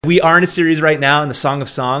We are in a series right now in the Song of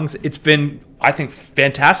Songs. It's been, I think,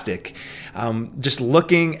 fantastic. Just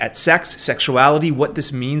looking at sex, sexuality, what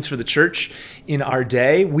this means for the church in our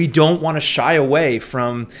day. We don't want to shy away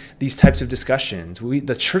from these types of discussions.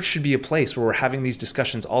 The church should be a place where we're having these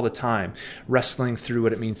discussions all the time, wrestling through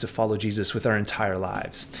what it means to follow Jesus with our entire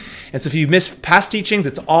lives. And so if you missed past teachings,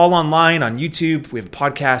 it's all online on YouTube. We have a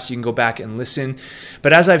podcast. You can go back and listen.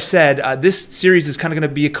 But as I've said, this series is kind of going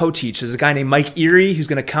to be a co-teach. There's a guy named Mike Erie who's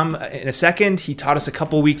going to come in a second. He taught us a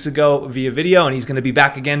couple weeks ago via video, and he's going to be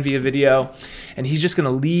back again via video. And he's just going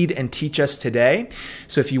to lead and teach us today.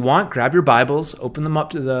 So if you want, grab your Bibles, open them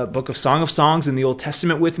up to the book of Song of Songs in the Old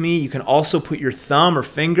Testament with me. You can also put your thumb or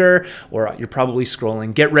finger, or you're probably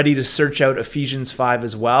scrolling, get ready to search out Ephesians 5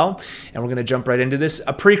 as well. And we're going to jump right into this.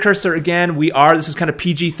 A precursor again, this is kind of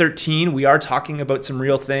PG-13. We are talking about some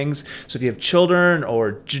real things. So if you have children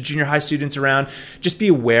or junior high students around, just be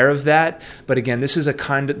aware of that. But again, this is the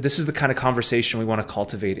kind of conversation we want to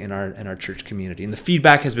cultivate in our church community. And the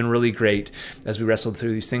feedback has been really great as we wrestled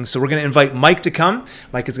through these things. So we're going to invite Mike to come.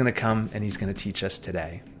 Mike is going to come and he's going to teach us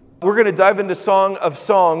today. We're going to dive into Song of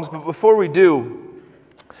Songs, but before we do,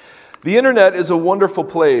 the internet is a wonderful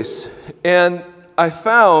place. And I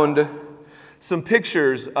found some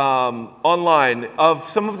pictures online of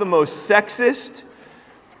some of the most sexist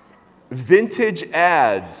vintage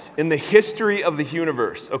ads in the history of the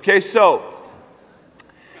universe. Okay, so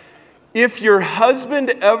if your husband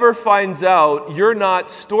ever finds out you're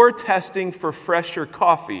not store testing for fresher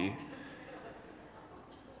coffee,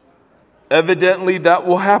 evidently that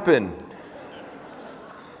will happen.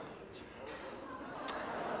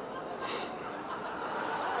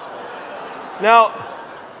 Now,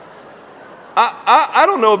 I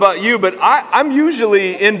don't know about you, but I'm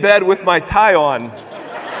usually in bed with my tie on.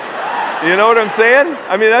 You know what I'm saying?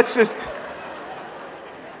 I mean, that's just...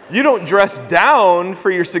 You don't dress down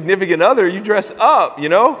for your significant other, you dress up, you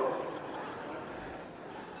know?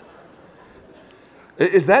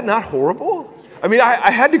 Is that not horrible? I mean,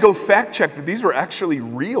 I had to go fact check that these were actually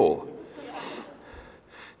real.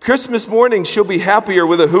 Christmas morning, she'll be happier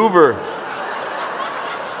with a Hoover.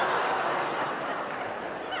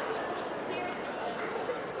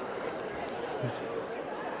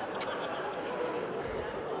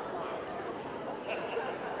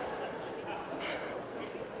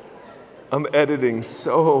 I'm editing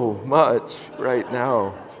so much right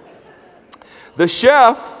now. The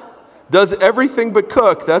chef does everything but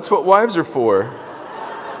cook. That's what wives are for.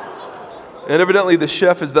 And evidently the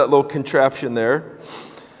chef is that little contraption there.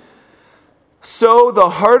 So the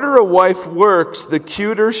harder a wife works, the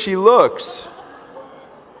cuter she looks.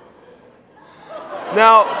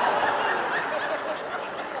 Now,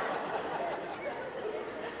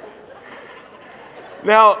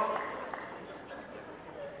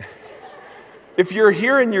 if you're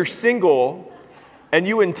here and you're single and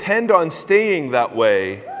you intend on staying that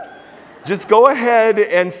way, just go ahead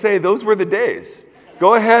and say those were the days.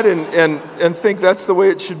 Go ahead and think that's the way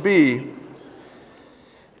it should be.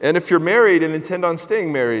 And if you're married and intend on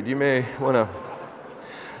staying married, you may want to...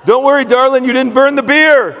 Don't worry, darling, you didn't burn the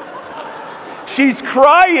beer. She's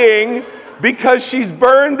crying because she's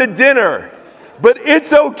burned the dinner. But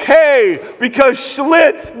it's okay because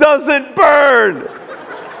Schlitz doesn't burn.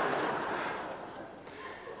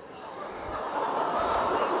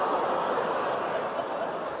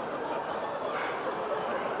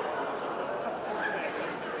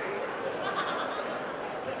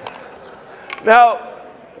 Now,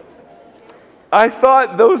 I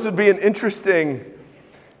thought those would be that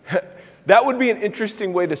would be an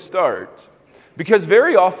interesting way to start. Because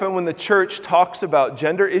very often when the church talks about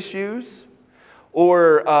gender issues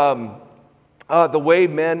or the way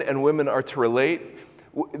men and women are to relate,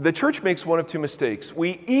 the church makes one of two mistakes.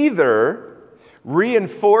 We either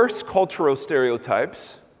reinforce cultural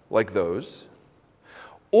stereotypes like those,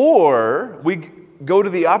 or we go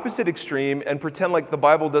to the opposite extreme and pretend like the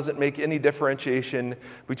Bible doesn't make any differentiation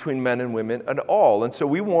between men and women at all. And so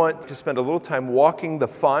we want to spend a little time walking the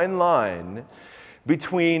fine line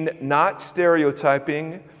between not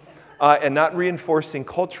stereotyping and not reinforcing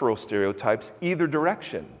cultural stereotypes either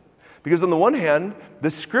direction. Because on the one hand,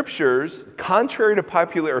 the scriptures, contrary to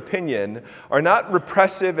popular opinion, are not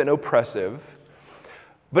repressive and oppressive.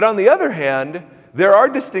 But on the other hand, there are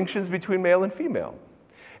distinctions between male and female.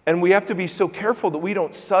 And we have to be so careful that we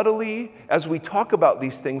don't subtly, as we talk about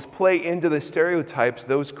these things, play into the stereotypes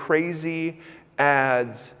those crazy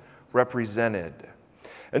ads represented.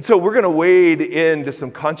 And so we're going to wade into some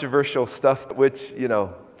controversial stuff, which,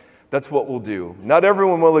 that's what we'll do. Not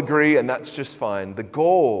everyone will agree, and that's just fine. The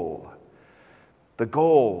goal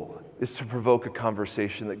is to provoke a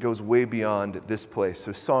conversation that goes way beyond this place.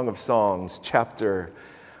 So Song of Songs, chapter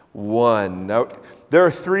 1. Now, there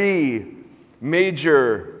are three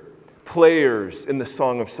major players in the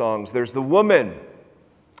Song of Songs. There's the woman,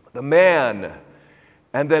 the man,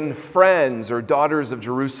 and then friends or daughters of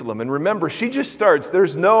Jerusalem. And remember, she just starts.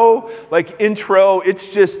 There's no intro.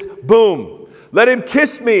 It's just boom. Let him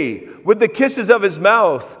kiss me with the kisses of his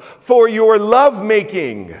mouth, for your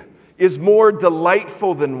lovemaking is more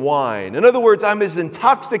delightful than wine. In other words, I'm as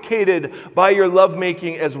intoxicated by your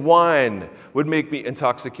lovemaking as wine would make me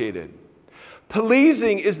intoxicated.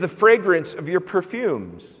 Pleasing is the fragrance of your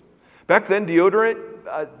perfumes. Back then, deodorant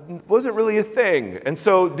wasn't really a thing. And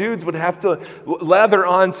so dudes would have to lather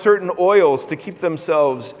on certain oils to keep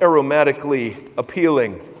themselves aromatically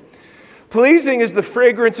appealing. Pleasing is the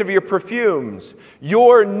fragrance of your perfumes.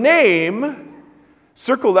 Your name,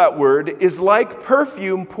 circle that word, is like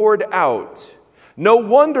perfume poured out. No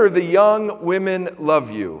wonder the young women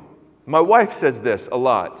love you. My wife says this a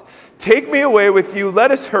lot. Take me away with you.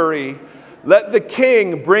 Let us hurry. Let the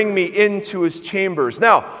king bring me into his chambers.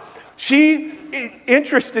 Now,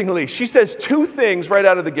 interestingly, she says two things right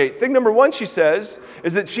out of the gate. Thing number one, she says,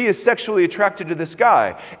 is that she is sexually attracted to this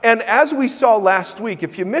guy. And as we saw last week,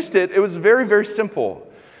 if you missed it, it was very, very simple.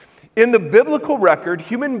 In the biblical record,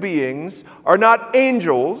 human beings are not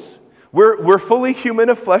angels. We're fully human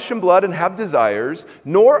of flesh and blood and have desires,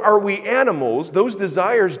 nor are we animals. Those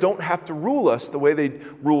desires don't have to rule us the way they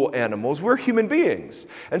rule animals. We're human beings.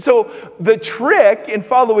 And so the trick in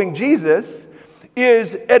following Jesus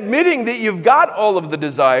is admitting that you've got all of the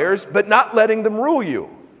desires, but not letting them rule you.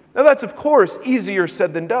 Now that's, of course, easier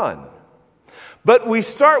said than done. But we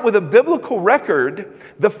start with a biblical record.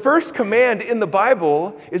 The first command in the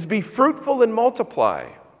Bible is be fruitful and multiply.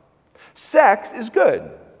 Sex is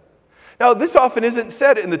good. Now, this often isn't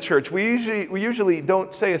said in the church. We usually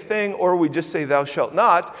don't say a thing, or we just say thou shalt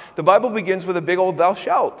not. The Bible begins with a big old thou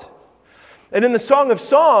shalt. And in the Song of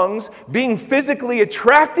Songs, being physically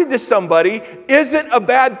attracted to somebody isn't a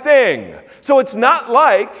bad thing. So it's not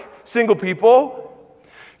like, single people,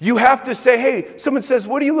 you have to say, hey, someone says,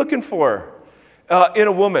 what are you looking for in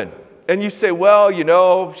a woman? And you say,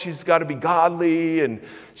 well, she's got to be godly, and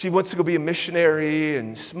she wants to go be a missionary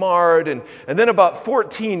and smart. And then about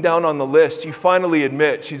 14 down on the list, you finally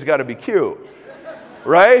admit she's got to be cute,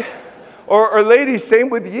 right? Or ladies, same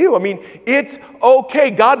with you. I mean, it's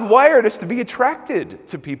okay. God wired us to be attracted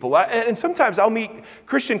to people. And sometimes I'll meet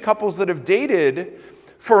Christian couples that have dated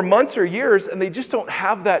for months or years, and they just don't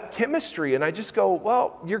have that chemistry. And I just go,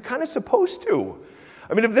 well, you're kind of supposed to.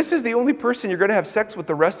 I mean, if this is the only person you're going to have sex with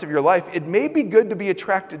the rest of your life, it may be good to be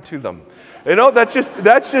attracted to them. That's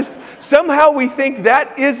just, somehow we think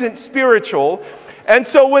that isn't spiritual. And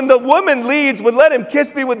so when the woman leads with let him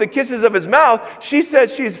kiss me with the kisses of his mouth, she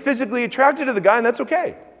says she's physically attracted to the guy, and that's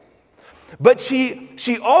okay. But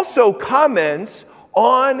she also comments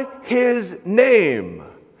on his name.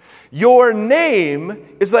 Your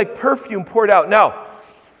name is like perfume poured out. Now,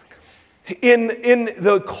 in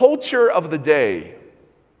the culture of the day,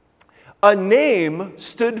 a name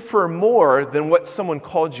stood for more than what someone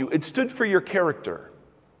called you. It stood for your character.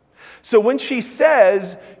 So when she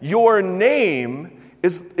says your name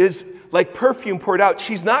is like perfume poured out,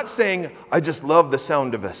 she's not saying, I just love the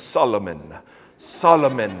sound of a Solomon.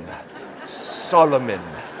 Solomon. Solomon.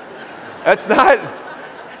 That's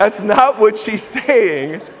not what she's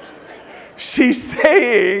saying. She's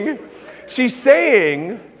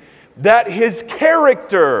saying that his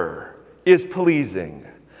character is pleasing.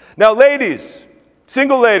 Now, ladies,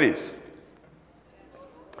 single ladies,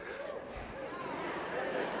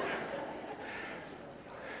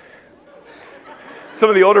 some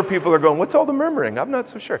of the older people are going, what's all the murmuring? I'm not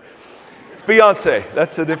so sure. It's Beyonce.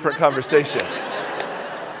 That's a different conversation.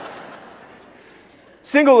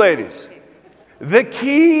 Single ladies, the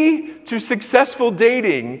key to successful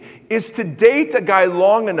dating is to date a guy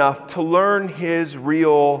long enough to learn his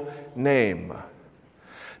real name.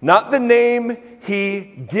 Not the name he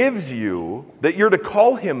gives you that you're to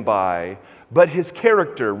call him by, but his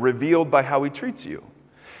character revealed by how he treats you.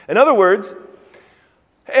 In other words,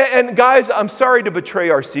 and guys, I'm sorry to betray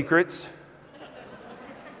our secrets.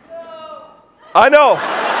 I know,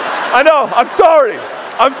 I'm sorry.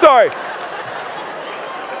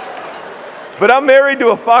 But I'm married to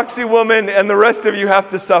a foxy woman, and the rest of you have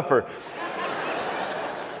to suffer.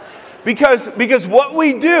 Because what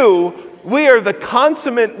we do, we are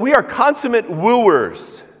consummate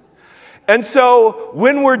wooers. And so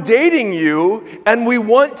when we're dating you and we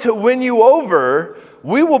want to win you over,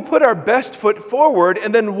 we will put our best foot forward,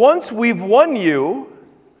 and then once we've won you,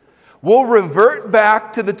 we'll revert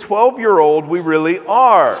back to the 12-year-old we really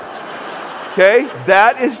are. Okay?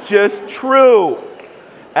 That is just true.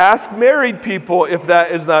 Ask married people if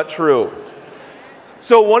that is not true.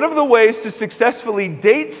 So one of the ways to successfully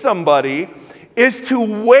date somebody is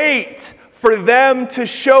to wait for them to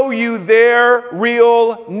show you their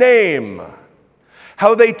real name.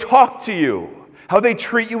 How they talk to you, how they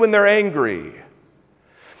treat you when they're angry,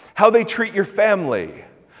 how they treat your family,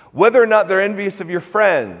 whether or not they're envious of your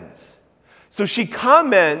friends. So she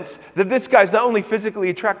comments that this guy's not only physically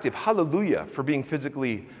attractive, hallelujah for being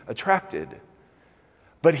physically attracted,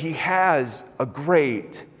 but he has a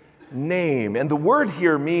great name. And the word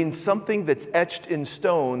here means something that's etched in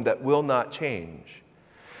stone that will not change.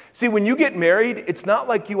 See, when you get married, it's not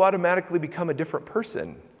like you automatically become a different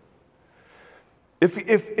person.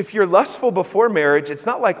 If you're lustful before marriage, it's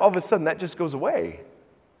not like all of a sudden that just goes away.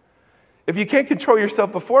 If you can't control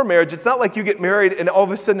yourself before marriage, it's not like you get married and all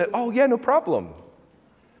of a sudden, oh yeah, no problem.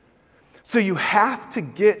 So you have to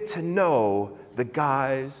get to know the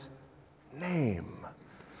guy's name.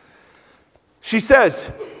 She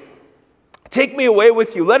says, "Take me away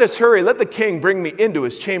with you. Let us hurry. Let the king bring me into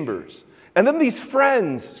his chambers." And then these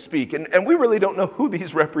friends speak, and we really don't know who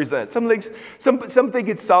these represent. Some think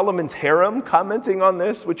it's Solomon's harem commenting on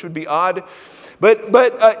this, which would be odd.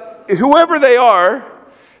 But whoever they are,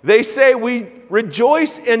 they say, "We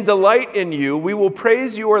rejoice and delight in you. We will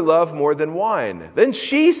praise your love more than wine." Then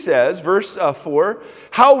she says, verse 4,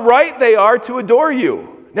 "How right they are to adore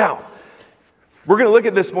you." Now, we're going to look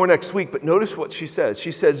at this more next week, but notice what she says.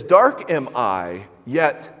 She says, "Dark am I,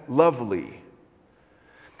 yet lovely."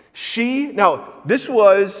 Now, this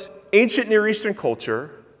was ancient Near Eastern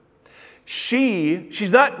culture.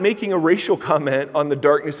 She's not making a racial comment on the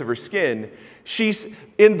darkness of her skin.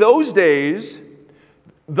 In those days,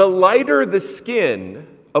 the lighter the skin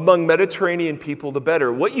among Mediterranean people, the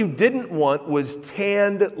better. What you didn't want was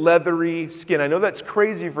tanned, leathery skin. I know that's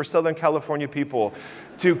crazy for Southern California people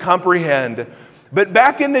to comprehend. But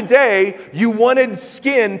back in the day, you wanted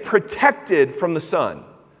skin protected from the sun.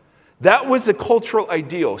 That was the cultural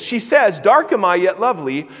ideal. She says, "Dark am I, yet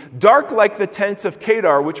lovely, dark like the tents of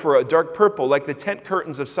Kedar, which were a dark purple, like the tent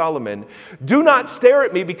curtains of Solomon. Do not stare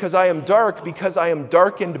at me because I am dark, because I am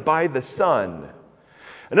darkened by the sun."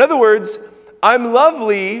 In other words, I'm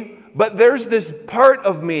lovely, but there's this part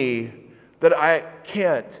of me that I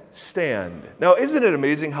can't stand. Now, isn't it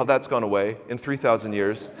amazing how that's gone away in 3,000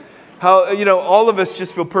 years? How, all of us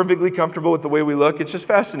just feel perfectly comfortable with the way we look. It's just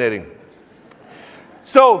fascinating.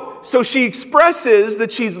 So she expresses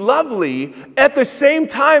that she's lovely. At the same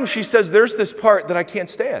time, she says, there's this part that I can't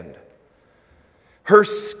stand. Her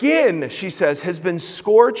skin, she says, has been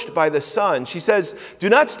scorched by the sun. She says, "Do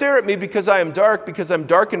not stare at me because I am dark, because I'm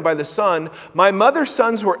darkened by the sun. My mother's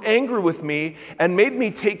sons were angry with me and made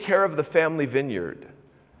me take care of the family vineyard.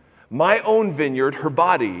 My own vineyard, her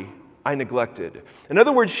body, I neglected." In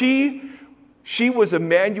other words, she was a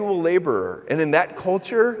manual laborer, and in that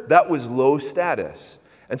culture, that was low status.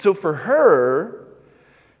 And so for her,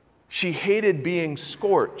 she hated being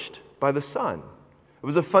scorched by the sun. It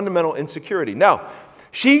was a fundamental insecurity. Now,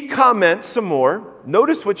 she comments some more.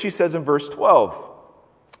 Notice what she says in verse 12.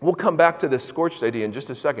 We'll come back to this scorched idea in just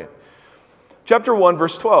a second. Chapter 1,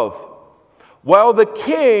 verse 12. "While the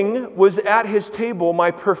king was at his table, my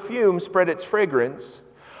perfume spread its fragrance.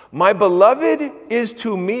 My beloved is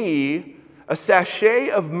to me a sachet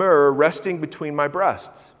of myrrh resting between my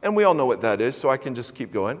breasts." And we all know what that is, so I can just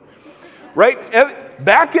keep going. Right?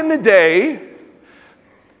 Back in the day,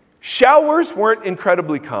 showers weren't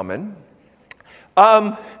incredibly common.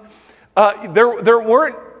 There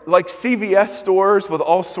weren't like CVS stores with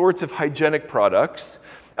all sorts of hygienic products.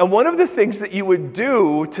 And one of the things that you would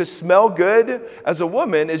do to smell good as a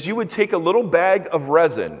woman is you would take a little bag of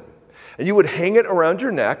resin and you would hang it around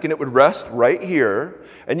your neck and it would rest right here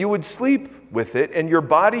and you would sleep with it and your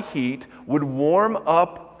body heat would warm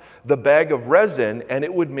up the bag of resin and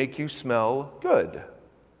it would make you smell good.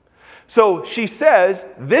 So she says,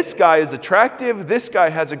 this guy is attractive, this guy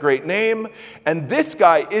has a great name, and this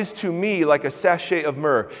guy is to me like a sachet of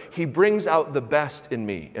myrrh. He brings out the best in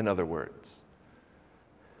me, in other words.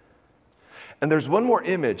 And there's one more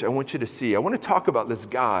image I want you to see. I want to talk about this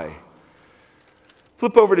guy.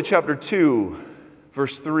 Flip over to chapter 2,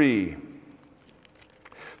 verse 3.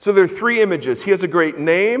 So there are three images. He has a great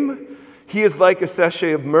name. He is like a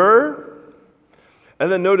sachet of myrrh.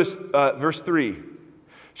 And then notice verse 3.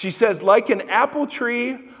 She says, "Like an apple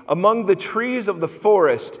tree among the trees of the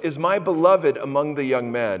forest is my beloved among the young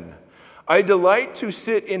men. I delight to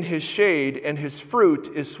sit in his shade, and his fruit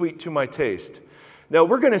is sweet to my taste." Now,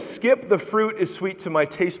 we're going to skip the fruit is sweet to my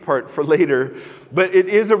taste part for later, but it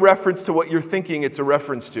is a reference to what you're thinking it's a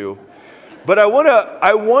reference to. But I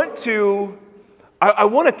want to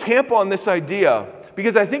camp on this idea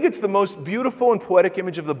because I think it's the most beautiful and poetic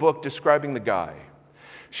image of the book describing the guy.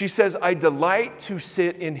 She says, I delight to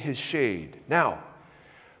sit in his shade. Now,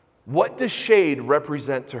 what does shade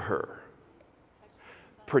represent to her?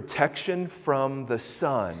 Protection from the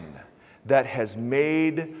sun that has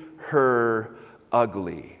made her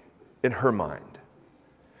ugly in her mind.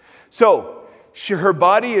 So, her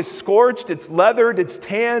body is scorched, it's leathered, it's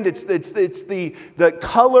tanned, it's the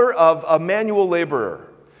color of a manual laborer.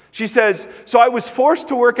 She says, so I was forced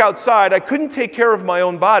to work outside. I couldn't take care of my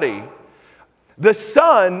own body. The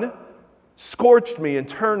sun scorched me and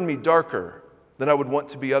turned me darker than I would want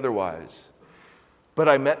to be otherwise. But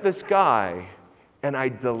I met this guy, and I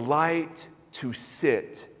delight to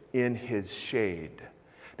sit in his shade.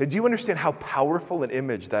 Now, do you understand how powerful an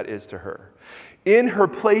image that is to her? In her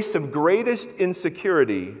place of greatest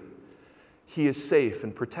insecurity, he is safe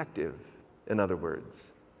and protective, in other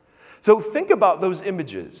words. So think about those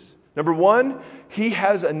images. Number one, he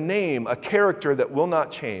has a name, a character that will not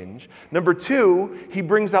change. Number two, he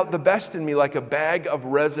brings out the best in me like a bag of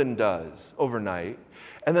resin does overnight.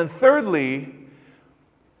 And then thirdly,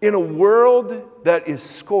 in a world that is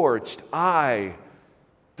scorched, I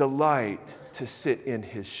delight to sit in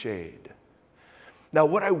his shade. Now,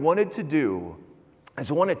 what I wanted to do is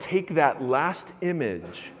I want to take that last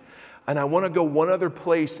image and I want to go one other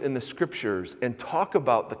place in the scriptures and talk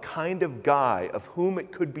about the kind of guy of whom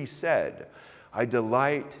it could be said, I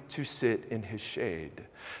delight to sit in his shade.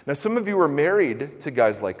 Now, some of you are married to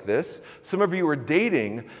guys like this. Some of you are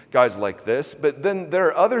dating guys like this. But then there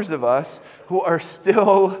are others of us who are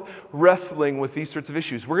still wrestling with these sorts of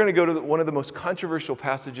issues. We're going to go to one of the most controversial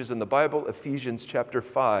passages in the Bible, Ephesians chapter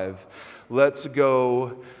 5. Let's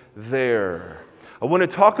go there. I want to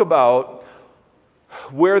talk about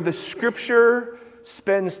where the scripture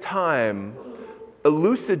spends time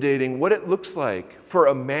elucidating what it looks like for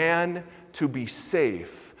a man to be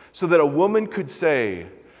safe, so that a woman could say,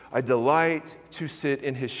 I delight to sit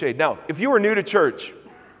in his shade. Now, if you are new to church,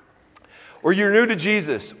 or you're new to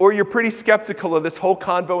Jesus, or you're pretty skeptical of this whole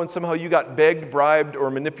convo and somehow you got begged, bribed, or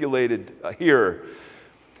manipulated here,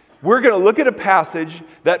 we're going to look at a passage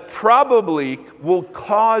that probably will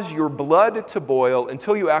cause your blood to boil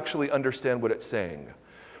until you actually understand what it's saying.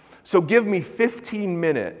 So give me 15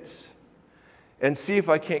 minutes and see if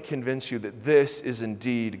I can't convince you that this is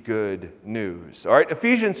indeed good news. All right,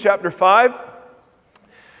 Ephesians chapter 5.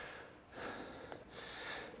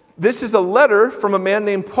 This is a letter from a man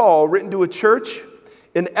named Paul written to a church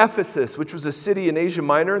in Ephesus, which was a city in Asia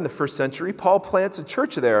Minor in the first century. Paul plants a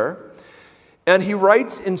church there. And he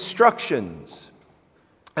writes instructions.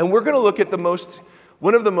 And we're going to look at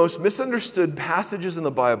one of the most misunderstood passages in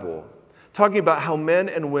the Bible, talking about how men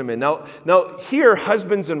and women. Now here,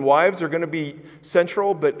 husbands and wives are going to be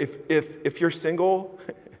central, but if you're single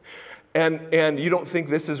and you don't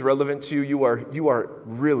think this is relevant to you, you are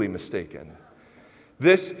really mistaken.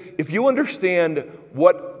 If you understand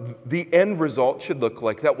what the end result should look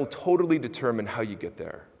like, that will totally determine how you get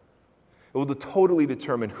there. It will totally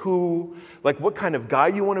determine what kind of guy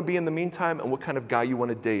you want to be in the meantime and what kind of guy you want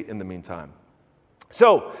to date in the meantime.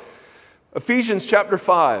 So, Ephesians chapter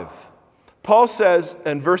 5, Paul says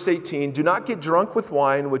in verse 18, do not get drunk with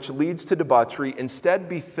wine, which leads to debauchery. Instead,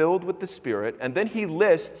 be filled with the Spirit. And then he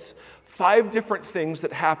lists 5 different things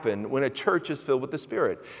that happen when a church is filled with the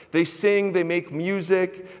Spirit. They sing, they make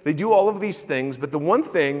music, they do all of these things. But the one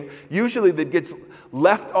thing usually that gets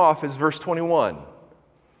left off is verse 21.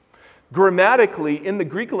 Grammatically, in the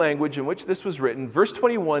Greek language in which this was written, verse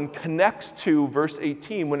 21 connects to verse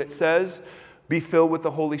 18 when it says, be filled with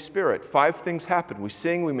the Holy Spirit. 5 things happen. We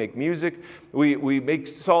sing, we make music, we make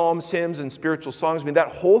psalms, hymns, and spiritual songs. I mean, that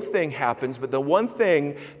whole thing happens, but the one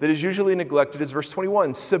thing that is usually neglected is verse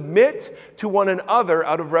 21. Submit to one another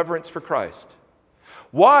out of reverence for Christ.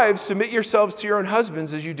 Wives, submit yourselves to your own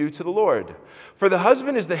husbands as you do to the Lord. For the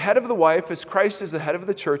husband is the head of the wife, as Christ is the head of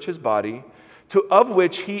the church, his body, of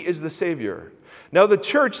which he is the Savior. Now the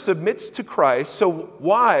church submits to Christ, so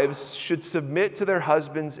wives should submit to their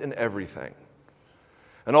husbands in everything.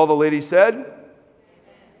 And all the ladies said,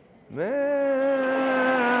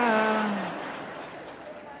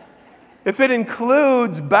 If it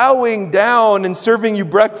includes bowing down and serving you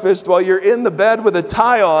breakfast while you're in the bed with a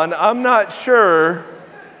tie on, I'm not sure.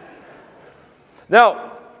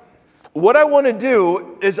 Now, what I want to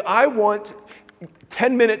do is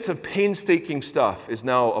 10 minutes of painstaking stuff is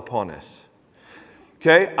now upon us.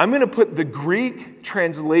 Okay? I'm going to put the Greek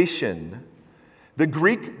translation, the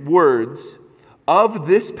Greek words of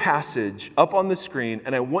this passage up on the screen,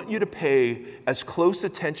 and I want you to pay as close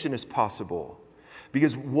attention as possible.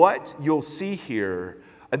 Because what you'll see here,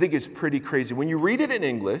 I think, is pretty crazy. When you read it in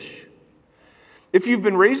English, if you've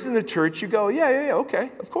been raised in the church, you go, yeah,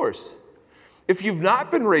 okay, of course. If you've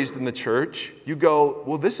not been raised in the church, you go,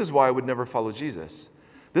 well, this is why I would never follow Jesus.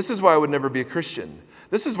 This is why I would never be a Christian.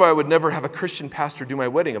 This is why I would never have a Christian pastor do my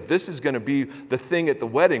wedding. If this is going to be the thing at the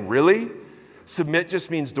wedding, really? Submit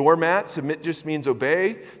just means doormat. Submit just means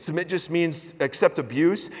obey. Submit just means accept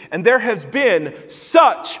abuse. And there has been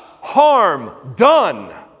such harm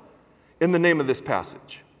done in the name of this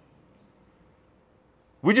passage.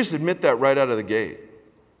 We just admit that right out of the gate.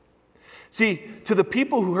 See, to the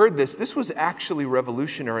people who heard this, this was actually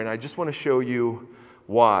revolutionary, and I just want to show you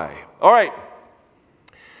why. All right.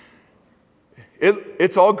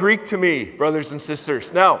 It's all Greek to me, brothers and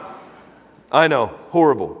sisters. Now, I know,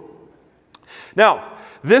 horrible. Now,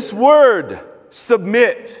 this word,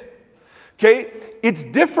 submit, okay, it's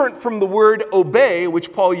different from the word obey,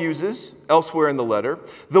 which Paul uses elsewhere in the letter.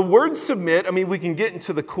 The word submit, I mean, we can get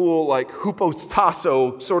into the cool, like,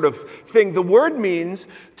 hupotasso sort of thing. The word means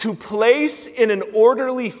to place in an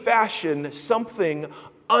orderly fashion something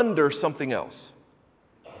under something else.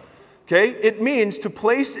 Okay? It means to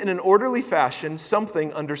place in an orderly fashion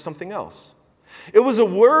something under something else. It was a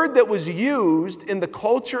word that was used in the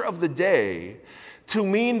culture of the day to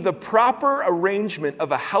mean the proper arrangement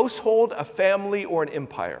of a household, a family, or an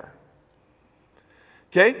empire.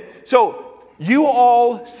 Okay? So, you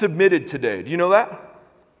all submitted today. Do you know that?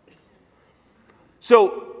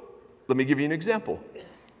 So, let me give you an example.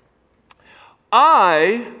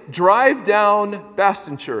 I drive down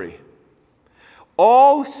Bastonchury.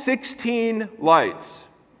 All 16 lights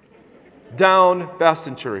down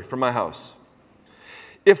Bastonchury from my house.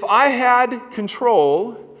 If I had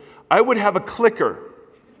control, I would have a clicker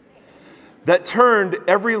that turned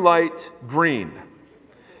every light green.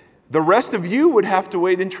 The rest of you would have to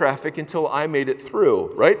wait in traffic until I made it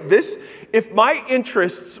through, right? If my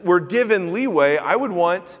interests were given leeway, I would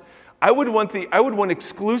want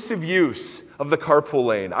exclusive use of the carpool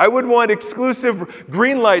lane. I would want exclusive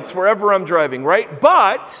green lights wherever I'm driving, right?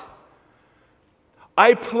 But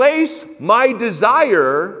I place my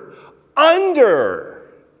desire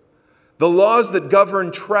under the laws that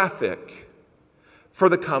govern traffic for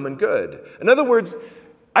the common good. In other words,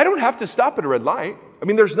 I don't have to stop at a red light. I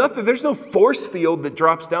mean, there's no force field that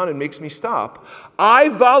drops down and makes me stop. I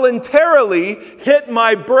voluntarily hit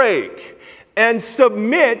my brake and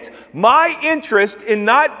submit my interest in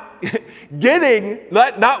not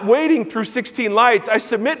waiting through 16 lights. I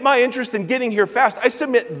submit my interest in getting here fast. I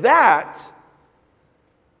submit that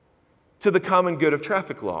to the common good of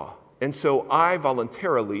traffic law. And so I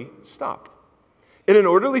voluntarily stop. In an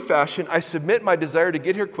orderly fashion, I submit my desire to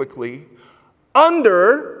get here quickly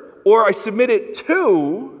or I submit it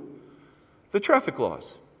to the traffic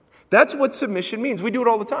laws. That's what submission means. We do it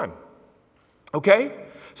all the time. Okay?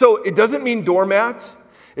 So it doesn't mean doormat.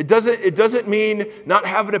 It doesn't mean not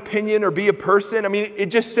have an opinion or be a person. I mean, it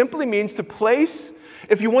just simply means to place.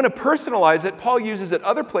 If you want to personalize it, Paul uses it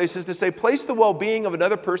other places to say, place the well-being of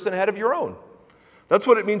another person ahead of your own. That's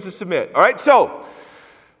what it means to submit. All right, so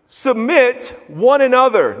submit one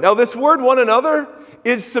another. Now, this word one another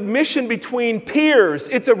is submission between peers.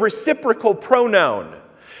 It's a reciprocal pronoun.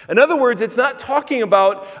 In other words, it's not talking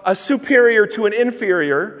about a superior to an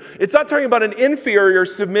inferior. It's not talking about an inferior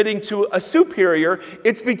submitting to a superior.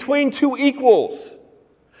 It's between two equals.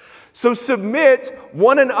 So submit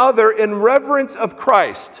one another in reverence of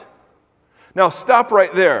Christ. Now, stop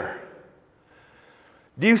right there.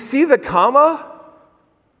 Do you see the comma?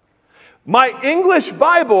 My English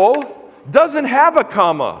Bible doesn't have a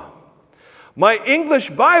comma. My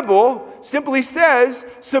English Bible simply says,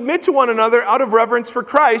 submit to one another out of reverence for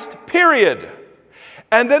Christ, period.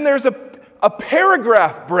 And then there's a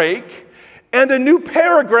paragraph break, and a new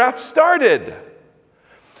paragraph started.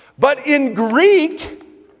 But in Greek,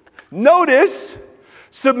 notice,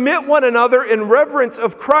 submit one another in reverence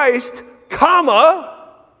of Christ, comma,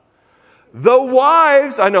 the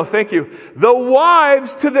wives, the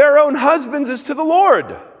wives to their own husbands as to the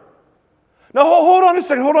Lord. Now, hold on a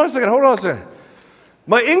second.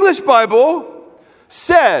 My English Bible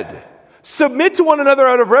said, submit to one another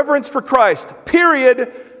out of reverence for Christ,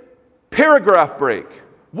 period, paragraph break.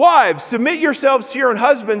 Wives, submit yourselves to your own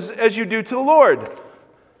husbands as you do to the Lord.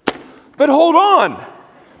 But hold on.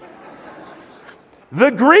 The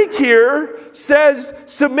Greek here says,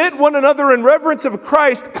 submit one another in reverence of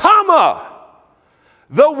Christ, comma,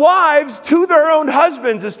 the wives to their own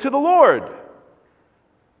husbands as to the Lord.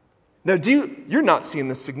 Now, you're not seeing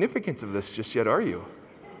the significance of this just yet, are you?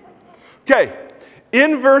 Okay,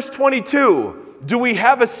 in verse 22, do we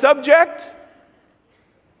have a subject?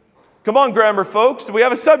 Come on, grammar folks. Do we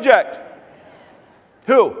have a subject?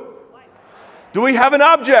 Who? Do we have an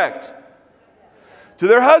object? To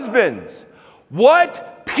their husbands.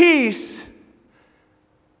 What piece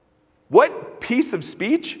of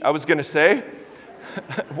speech, I was going to say,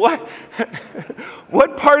 what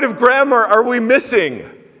part of grammar are we missing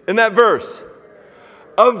in that verse?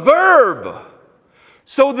 A verb.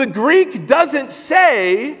 So the Greek doesn't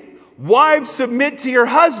say, wives, submit to your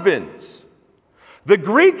husbands. The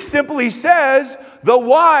Greek simply says, the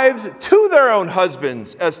wives to their own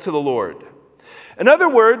husbands as to the Lord. In other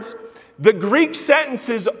words, the Greek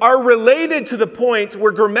sentences are related to the point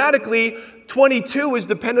where grammatically 22 is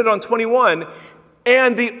dependent on 21.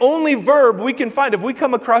 And the only verb we can find, if we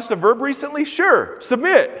come across a verb recently, sure,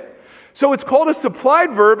 submit. So it's called a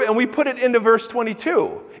supplied verb, and we put it into verse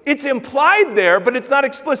 22. It's implied there, but it's not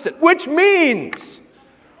explicit, which means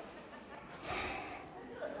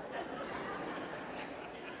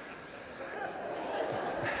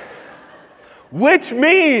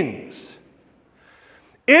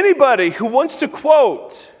anybody who wants to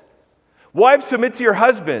quote, wives, submit to your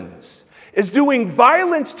husbands, is doing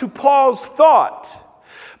violence to Paul's thought,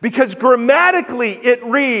 because grammatically it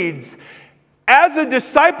reads, as a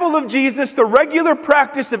disciple of Jesus, the regular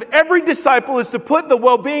practice of every disciple is to put the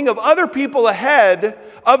well-being of other people ahead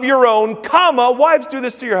of your own, comma, wives, do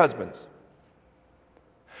this to your husbands.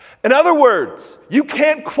 In other words, you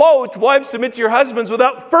can't quote, wives, submit to your husbands,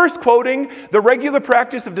 without first quoting the regular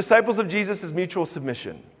practice of disciples of Jesus is mutual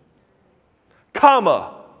submission.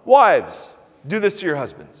 Comma, wives, do this to your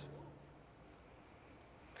husbands.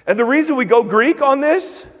 And the reason we go Greek on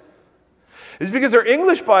this is because our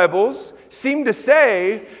English Bibles seem to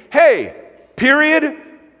say, hey, period,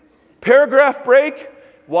 paragraph break,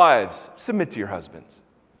 wives, submit to your husbands.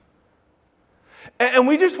 And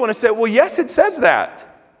we just want to say, well, yes, it says that.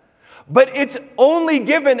 But it's only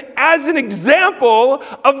given as an example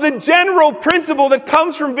of the general principle that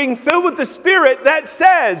comes from being filled with the Spirit that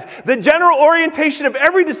says the general orientation of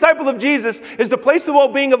every disciple of Jesus is to place the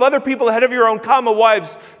well-being of other people ahead of your own, comma,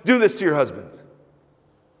 wives, do this to your husbands.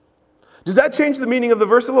 Does that change the meaning of the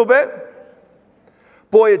verse a little bit?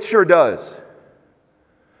 Boy, it sure does.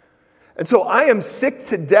 And so I am sick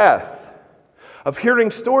to death of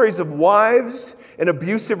hearing stories of wives in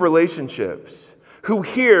abusive relationships who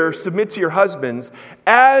here submit to your husbands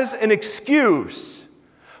as an excuse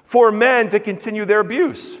for men to continue their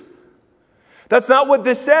abuse. That's not what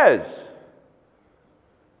this says.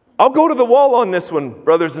 I'll go to the wall on this one,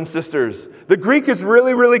 brothers and sisters. The Greek is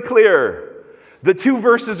really, really clear. The two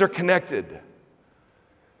verses are connected.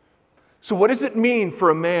 So what does it mean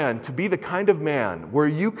for a man to be the kind of man where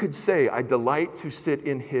you could say, I delight to sit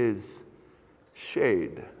in his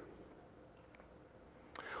shade?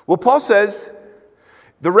 Well, Paul says,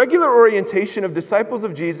 the regular orientation of disciples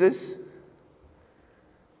of Jesus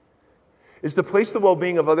is to place the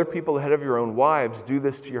well-being of other people ahead of your own. Wives, do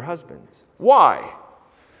this to your husbands. Why?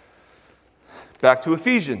 Back to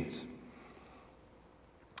Ephesians.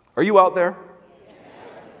 Are you out there?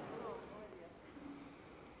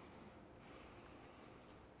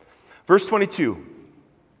 Verse 22.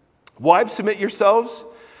 Wives, submit yourselves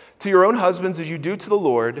to your own husbands as you do to the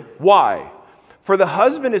Lord. Why? For the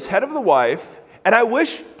husband is head of the wife. And I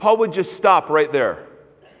wish Paul would just stop right there.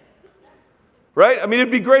 Right? I mean,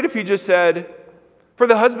 it'd be great if he just said, for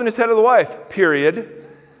the husband is head of the wife, period.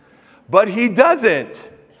 But he doesn't.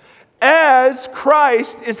 As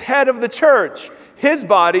Christ is head of the church, his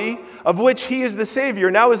body, of which he is the Savior.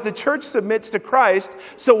 Now, as the church submits to Christ,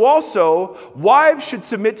 so also wives should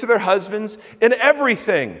submit to their husbands in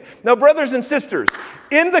everything. Now, brothers and sisters,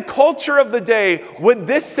 in the culture of the day, would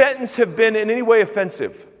this sentence have been in any way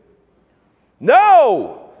offensive?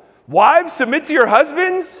 No! Wives, submit to your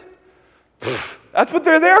husbands? That's what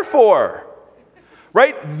they're there for.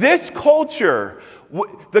 Right? This culture,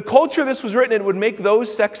 the culture this was written in would make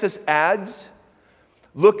those sexist ads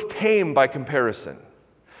look tame by comparison.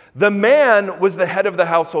 The man was the head of the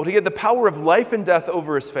household. He had the power of life and death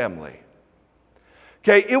over his family.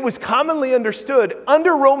 Okay, it was commonly understood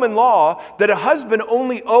under Roman law that a husband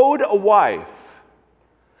only owed a wife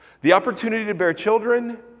the opportunity to bear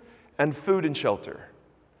children and food and shelter.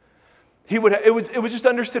 It was just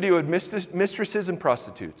understood he would mistresses and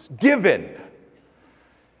prostitutes. Given.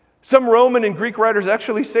 Some Roman and Greek writers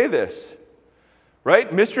actually say this.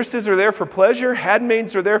 Right? Mistresses are there for pleasure,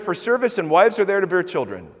 handmaids are there for service, and wives are there to bear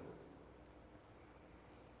children.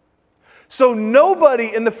 So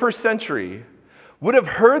nobody in the first century would have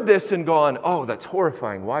heard this and gone, oh, that's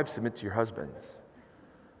horrifying. Wives, submit to your husbands.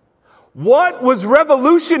 What was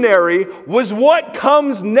revolutionary was what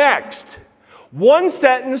comes next. One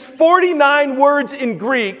sentence, 49 words in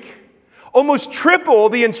Greek, almost triple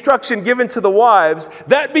the instruction given to the wives,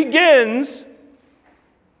 that begins,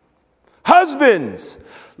 husbands,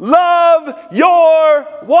 love your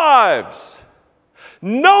wives.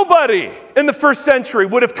 Nobody in the first century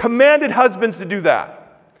would have commanded husbands to do that.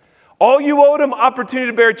 All you owed them, opportunity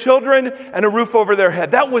to bear children and a roof over their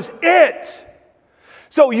head. That was it.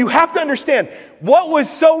 So you have to understand, what was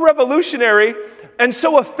so revolutionary and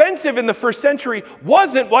so offensive in the first century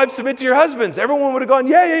wasn't wives submit to your husbands. Everyone would have gone,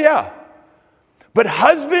 yeah. But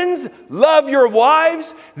husbands, love your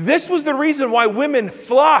wives. This was the reason why women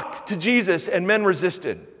flocked to Jesus and men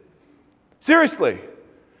resisted. Seriously.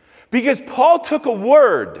 Because Paul took a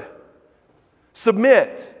word,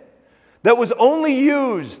 submit, that was only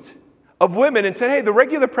used of women and said, hey, the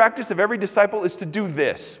regular practice of every disciple is to do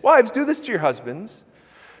this. Wives, do this to your husbands.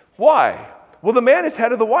 Why? Well, the man is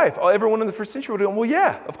head of the wife. Everyone in the first century would go, well,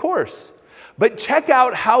 yeah, of course. But check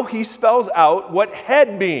out how he spells out what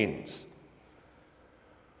head means.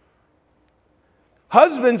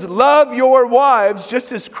 Husbands, love your wives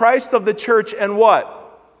just as Christ loved the church and what?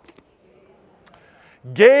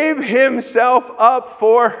 Gave himself up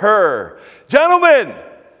for her. Gentlemen,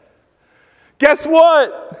 guess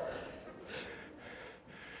what?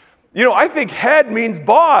 I think head means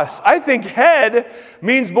boss. I think head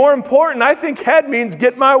means more important. I think head means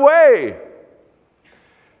get my way.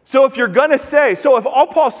 So if you're going to say, if all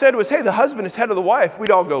Paul said was, hey, the husband is head of the wife, we'd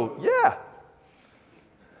all go, yeah.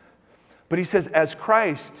 But he says, as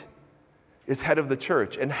Christ is head of the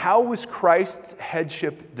church. And how was Christ's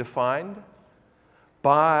headship defined?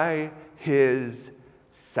 By his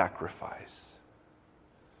sacrifice.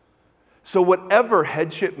 So whatever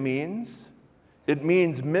headship means, it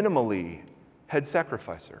means minimally head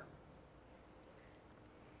sacrificer.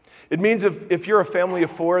 It means if you're a family of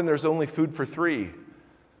 4 and there's only food for 3,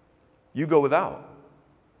 you go without.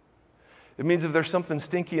 It means if there's something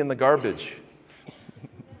stinky in the garbage,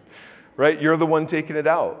 right, you're the one taking it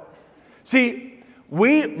out. See,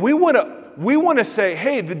 we want to say,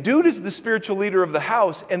 hey, the dude is the spiritual leader of the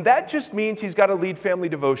house, and that just means he's got to lead family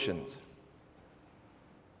devotions.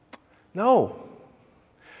 No.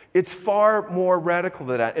 It's far more radical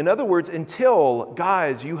than that. In other words, until,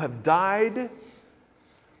 guys, you have died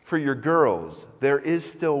for your girls, there is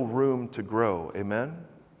still room to grow. Amen?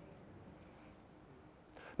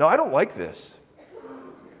 Now, I don't like this.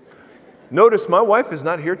 Notice my wife is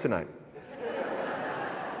not here tonight.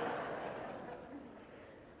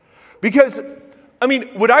 Because,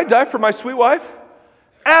 would I die for my sweet wife?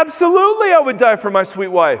 Absolutely, I would die for my sweet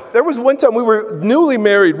wife. There was one time we were newly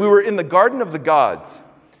married. We were in the Garden of the Gods,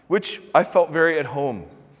 which I felt very at home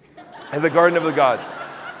in the Garden of the Gods.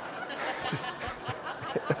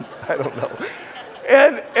 I don't know.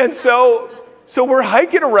 And so we're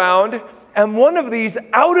hiking around, and one of these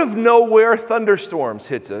out-of-nowhere thunderstorms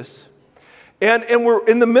hits us. And we're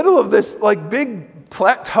in the middle of this big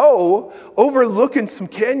plateau overlooking some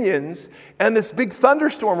canyons, and this big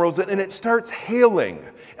thunderstorm rolls in, and it starts hailing.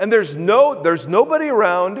 And there's nobody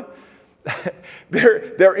around.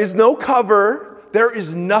 There is no cover. There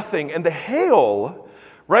is nothing. And the hail,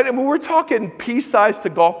 right? We're talking pea-sized to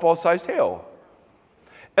golf ball-sized hail.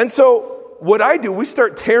 And so what I do, we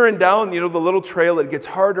start tearing down, the little trail. It gets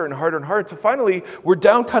harder and harder and harder. So finally, we're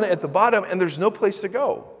down kind of at the bottom, and there's no place to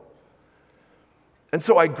go. And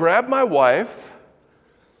so I grab my wife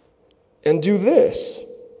and do this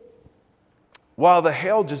while the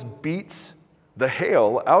hail just beats the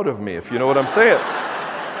hail out of me, if you know what I'm saying.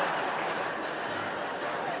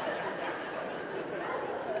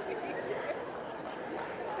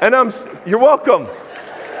 And you're welcome.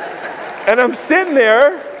 And I'm sitting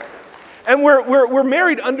there, and we're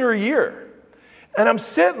married under a year. And I'm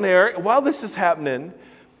sitting there while this is happening,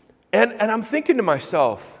 and I'm thinking to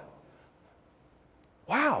myself,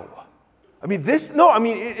 wow.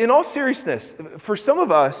 In all seriousness, for some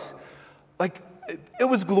of us, it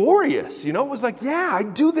was glorious. It was yeah,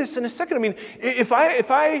 I'd do this in a second.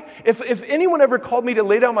 If anyone ever called me to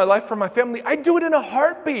lay down my life for my family, I'd do it in a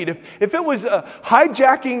heartbeat. If it was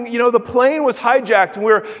hijacking, the plane was hijacked and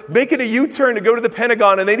we were making a U-turn to go to the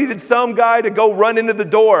Pentagon and they needed some guy to go run into the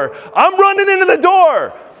door, I'm running into the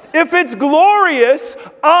door. If it's glorious,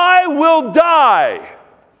 I will die.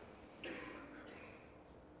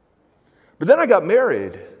 But then I got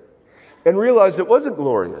married and realized it wasn't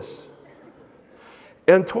glorious.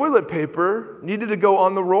 And toilet paper needed to go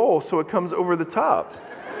on the roll so it comes over the top.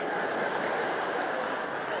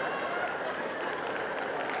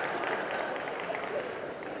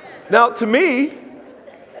 Now, to me,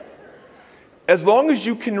 as long as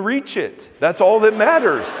you can reach it, that's all that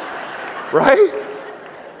matters, right?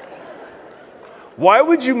 Why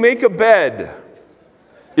would you make a bed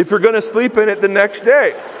if you're going to sleep in it the next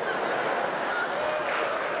day.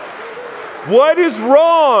 What is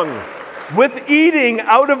wrong with eating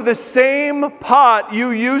out of the same pot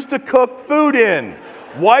you used to cook food in?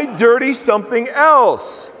 Why dirty something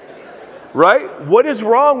else? Right? What is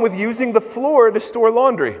wrong with using the floor to store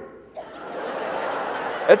laundry?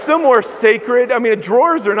 It's no more sacred. I mean,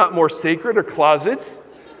 drawers are not more sacred, or closets.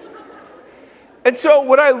 And so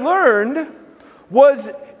what I learned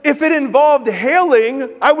was, if it involved hailing,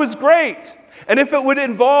 I was great. And if it would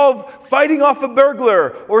involve fighting off a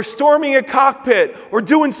burglar or storming a cockpit or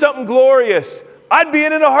doing something glorious, I'd be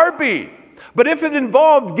in a heartbeat. But if it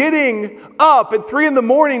involved getting up at 3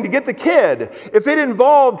 a.m. to get the kid, if it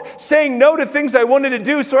involved saying no to things I wanted to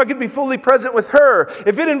do so I could be fully present with her,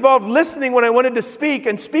 if it involved listening when I wanted to speak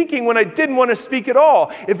and speaking when I didn't want to speak at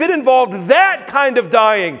all, if it involved that kind of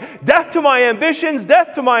dying, death to my ambitions,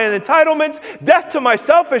 death to my entitlements, death to my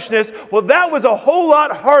selfishness, well, that was a whole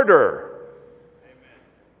lot harder.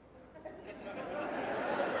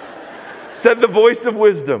 Said the voice of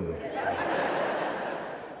wisdom.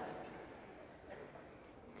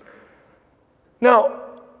 Now,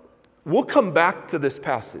 we'll come back to this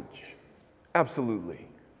passage. Absolutely.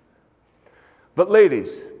 But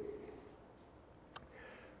ladies,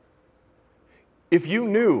 if you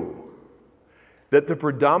knew that the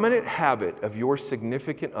predominant habit of your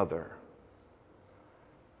significant other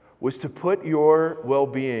was to put your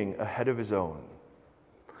well-being ahead of his own,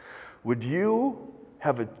 would you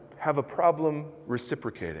have a problem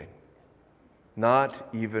reciprocating? Not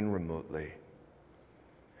even remotely.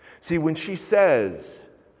 See, when she says,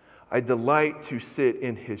 I delight to sit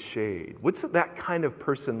in his shade, what's that kind of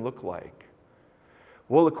person look like?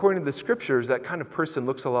 Well, according to the scriptures, that kind of person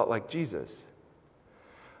looks a lot like Jesus.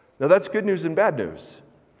 Now, that's good news and bad news.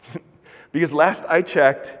 Because last I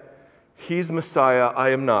checked, he's Messiah, I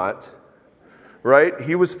am not. Right?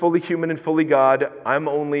 He was fully human and fully God. I'm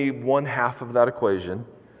only one half of that equation.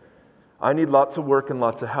 I need lots of work and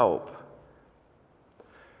lots of help.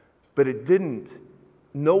 But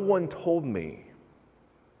no one told me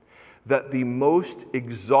that the most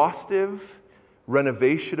exhaustive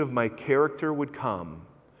renovation of my character would come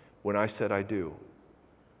when I said I do.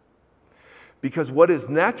 Because what is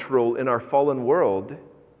natural in our fallen world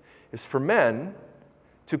is for men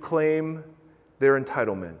to claim their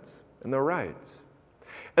entitlements and their rights.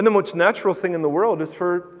 And the most natural thing in the world is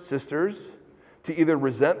for sisters to either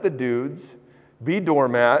resent the dudes, be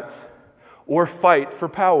doormats, or fight for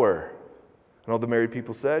power. And all the married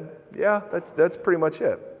people said, yeah, that's pretty much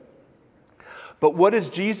it. But what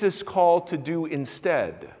is Jesus called to do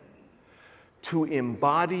instead? To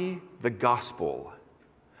embody the gospel.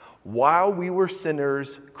 While we were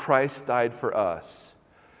sinners, Christ died for us.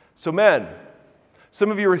 So men,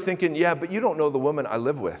 some of you are thinking, yeah, but you don't know the woman I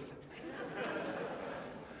live with.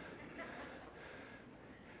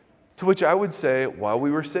 To which I would say, while we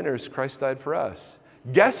were sinners, Christ died for us.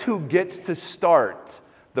 Guess who gets to start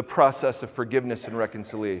the process of forgiveness and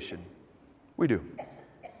reconciliation? We do.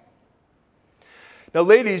 Now,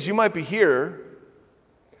 ladies, you might be here,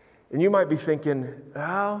 and you might be thinking,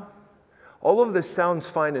 well, all of this sounds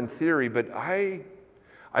fine in theory, but I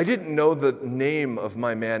didn't know the name of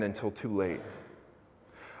my man until too late.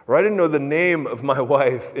 Or I didn't know the name of my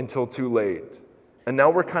wife until too late. And now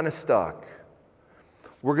we're kind of stuck.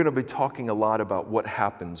 We're going to be talking a lot about what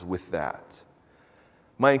happens with that.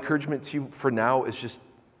 My encouragement to you for now is just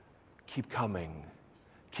keep coming.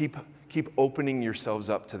 Keep opening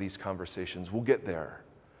yourselves up to these conversations. We'll get there.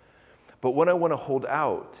 But what I want to hold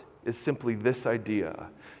out is simply this idea.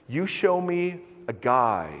 You show me a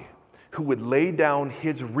guy who would lay down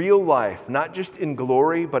his real life, not just in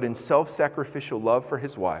glory, but in self-sacrificial love for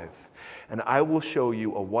his wife, and I will show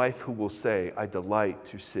you a wife who will say, I delight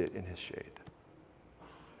to sit in his shade.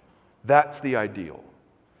 That's the ideal.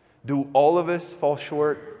 Do all of us fall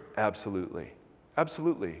short? Absolutely.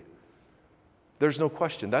 Absolutely. There's no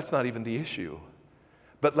question. That's not even the issue.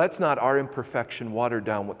 But let's not our imperfection water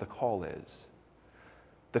down what the call is.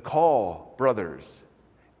 The call, brothers,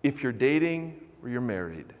 if you're dating or you're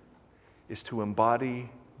married, is to embody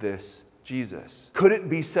this Jesus. Could it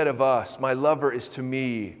be said of us, my lover is to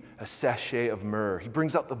me a sachet of myrrh. He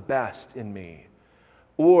brings out the best in me.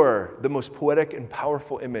 Or the most poetic and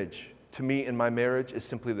powerful image to me in my marriage is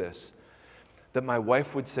simply this, that my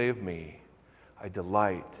wife would say of me, I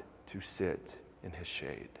delight to sit in his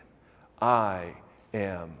shade. I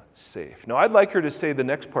am safe. Now, I'd like her to say the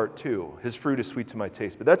next part too. His fruit is sweet to my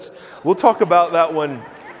taste. But we'll talk about that one.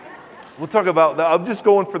 We'll talk about that. I'm just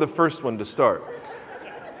going for the first one to start.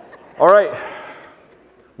 All right.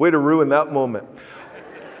 Way to ruin that moment.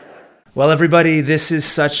 Well, everybody, this is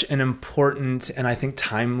such an important and I think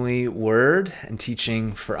timely word and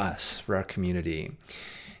teaching for us, for our community.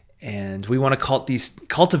 And we want to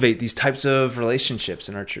cultivate these types of relationships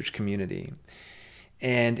in our church community.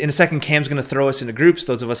 And in a second, Cam's going to throw us into groups.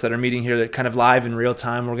 Those of us that are meeting here that kind of live in real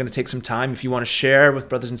time, we're going to take some time. If you want to share with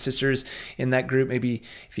brothers and sisters in that group, maybe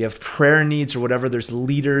if you have prayer needs or whatever, there's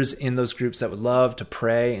leaders in those groups that would love to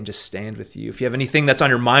pray and just stand with you. If you have anything that's on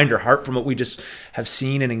your mind or heart from what we just have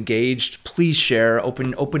seen and engaged, please share.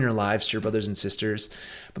 Open your lives to your brothers and sisters.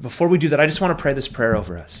 But before we do that, I just want to pray this prayer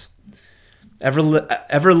over us.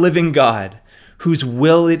 Ever living God, whose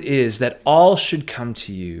will it is that all should come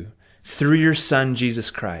to you through your Son, Jesus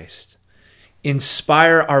Christ.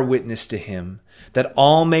 Inspire our witness to him, that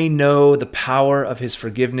all may know the power of his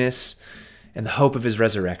forgiveness and the hope of his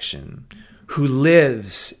resurrection, who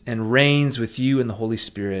lives and reigns with you in the Holy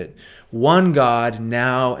Spirit, one God,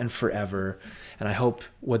 now and forever. And I hope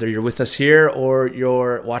whether you're with us here or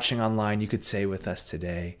you're watching online, you could say with us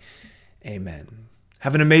today, amen.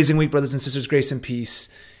 Have an amazing week, brothers and sisters. Grace and peace.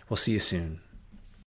 We'll see you soon.